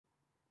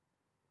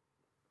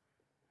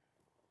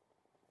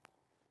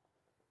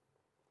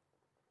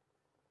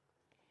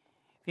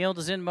Field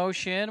is in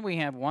motion. We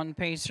have 1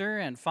 pacer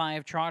and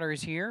 5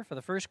 trotters here for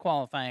the first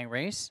qualifying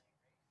race.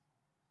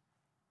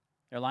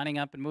 They're lining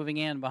up and moving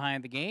in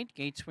behind the gate.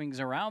 Gate swings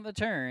around the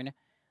turn,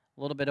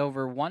 a little bit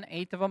over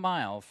 1/8 of a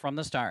mile from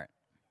the start.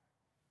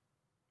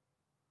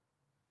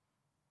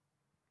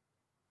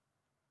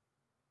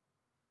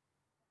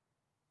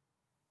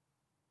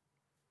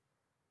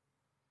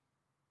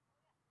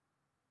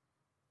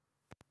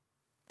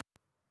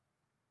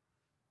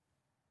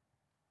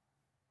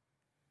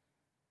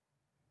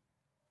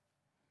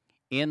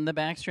 In the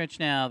backstretch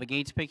now, the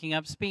gate's picking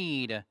up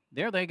speed.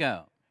 There they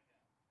go.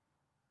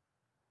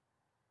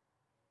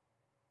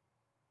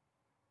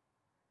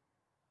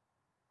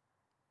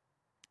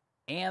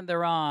 And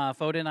they're off.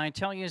 Odin, I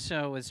Tell You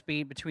So, with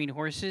speed between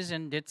horses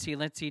and Ditsy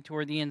Litsy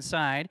toward the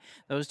inside.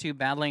 Those two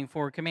battling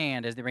for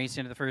command as they race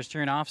into the first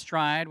turn. Off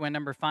stride went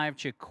number 5,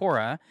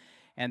 Chikora.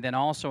 And then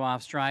also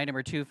off stride,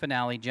 number 2,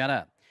 Finale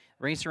Jetta.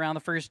 Race around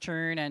the first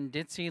turn, and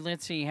Ditsy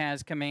Litsy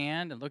has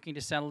command. And looking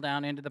to settle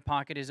down into the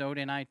pocket is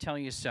Odin, I Tell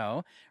You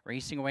So.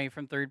 Racing away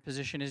from third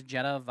position is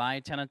Jetta Vi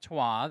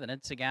Tenatoire. Then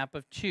it's a gap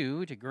of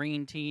 2 to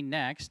Green Tea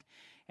next.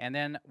 And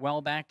then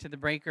well back to the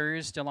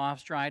breakers, still off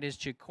stride is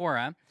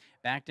Chikora.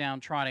 Back down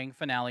trotting,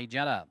 Finale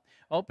Jetta.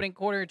 Opening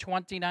quarter,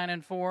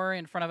 29-4.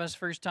 In front of us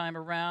first time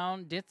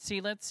around,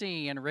 Ditsy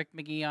Litsy and Rick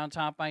McGee on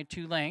top by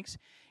 2 lengths.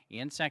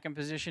 In second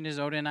position is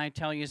Odin, I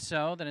Tell You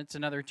So. Then it's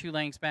another 2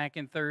 lengths back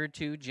in third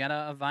to Jetta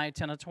of Vi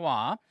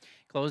Tenatoire.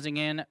 Closing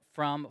in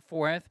from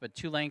fourth, but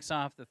 2 lengths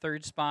off the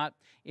third spot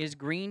is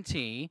Green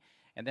Tea.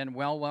 And then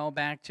well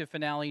back to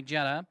Finale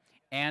Jetta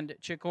and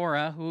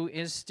Chikora, who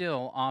is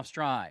still off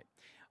stride.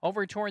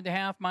 Over toward the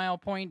half-mile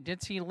point,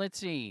 Ditsy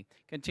Litsy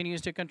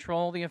continues to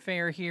control the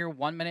affair here.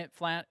 1 minute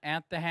flat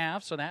at the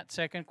half, so that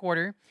second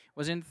quarter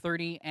was in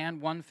 30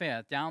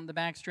 1/5. Down the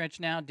backstretch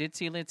now,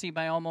 Ditsy Litsy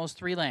by almost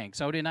 3 lengths.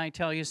 Odin, I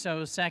Tell You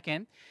So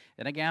second.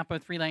 Then a gap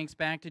of 3 lengths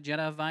back to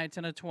Jetta Vi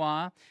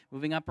Tenatoire.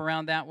 Moving up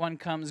around that one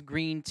comes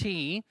Green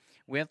Tea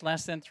with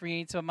less than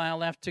 3/8 of a mile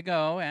left to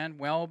go, and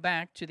well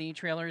back to the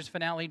trailer's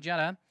Finale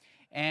Jetta.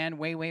 And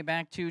way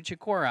back to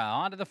Chikora.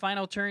 On to the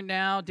final turn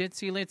now.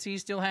 Ditsy Litsy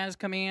still has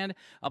command.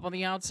 Up on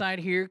the outside,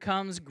 here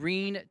comes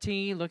Green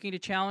Tea looking to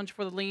challenge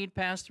for the lead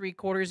past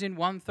 3/4 in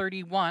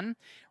 1:31.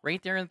 Right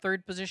there in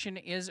third position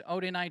is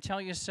Odin, I Tell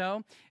You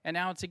So. And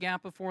now it's a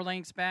gap of 4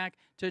 lengths back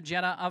to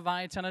Jetta of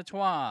Vi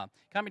Tenatoire.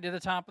 Coming to the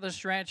top of the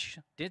stretch,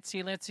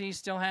 Ditsy Litsy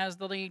still has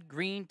the lead.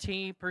 Green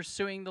Tea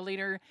pursuing the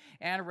leader.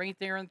 And right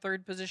there in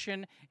third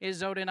position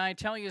is Odin, I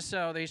Tell You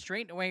So. They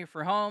straighten away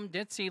for home.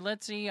 Ditsy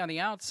Litsy on the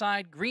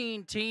outside.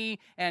 Green Tea,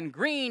 and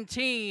Green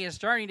Tea is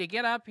starting to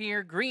get up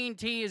here. Green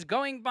Tea is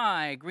going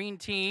by. Green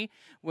Tea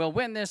will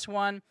win this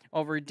one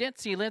over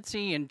Ditsy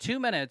Litsy in 2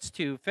 minutes,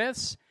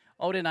 2/5.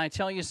 Odin, I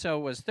Tell You So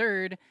was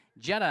third.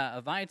 Jetta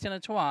of Vi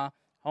Tenatoire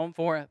home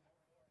fourth.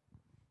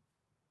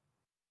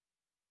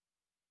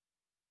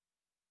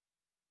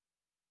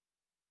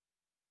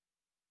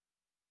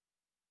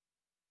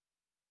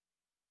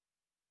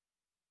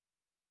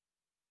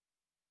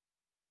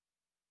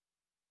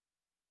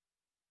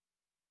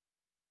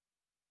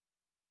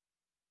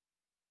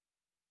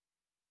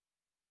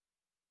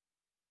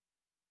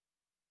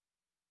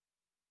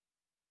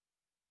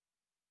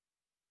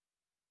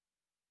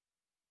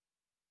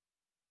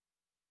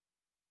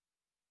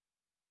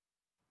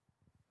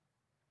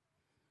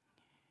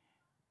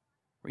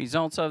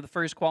 Results of the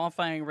first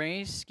qualifying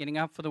race. Getting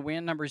up for the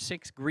win, number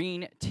 6,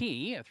 Green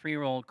Tea, a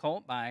 3-year-old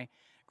colt by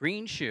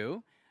Green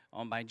Shoe,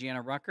 owned by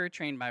Gianna Rucker,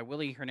 trained by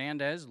Willie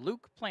Hernandez.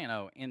 Luke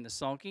Plano in the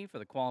sulky for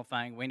the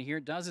qualifying win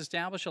here. Does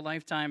establish a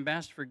lifetime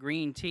best for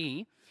Green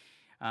Tea.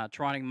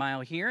 Trotting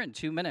mile here in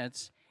 2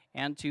 minutes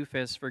and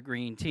 2/5 for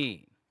Green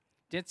Tea.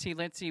 Ditsy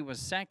Litsy was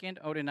second.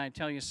 Odin, I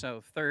Tell You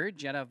So third.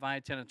 Jetta Vi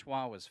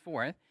Tenatoire was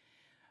fourth.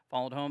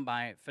 Followed home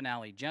by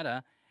Finale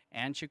Jetta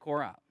and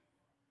Chikora.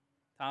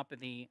 Top of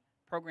the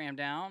program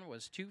down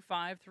was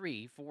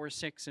 2:53, 4,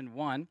 6, and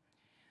 1.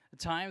 The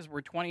times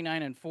were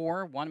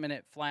 29-4, 1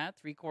 minute flat,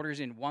 3/4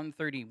 in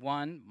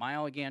 1:31.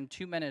 Mile again,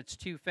 2 minutes,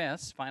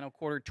 2/5. Final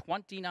quarter,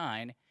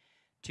 29,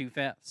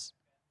 2/5.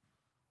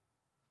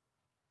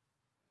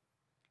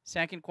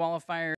 Second qualifier.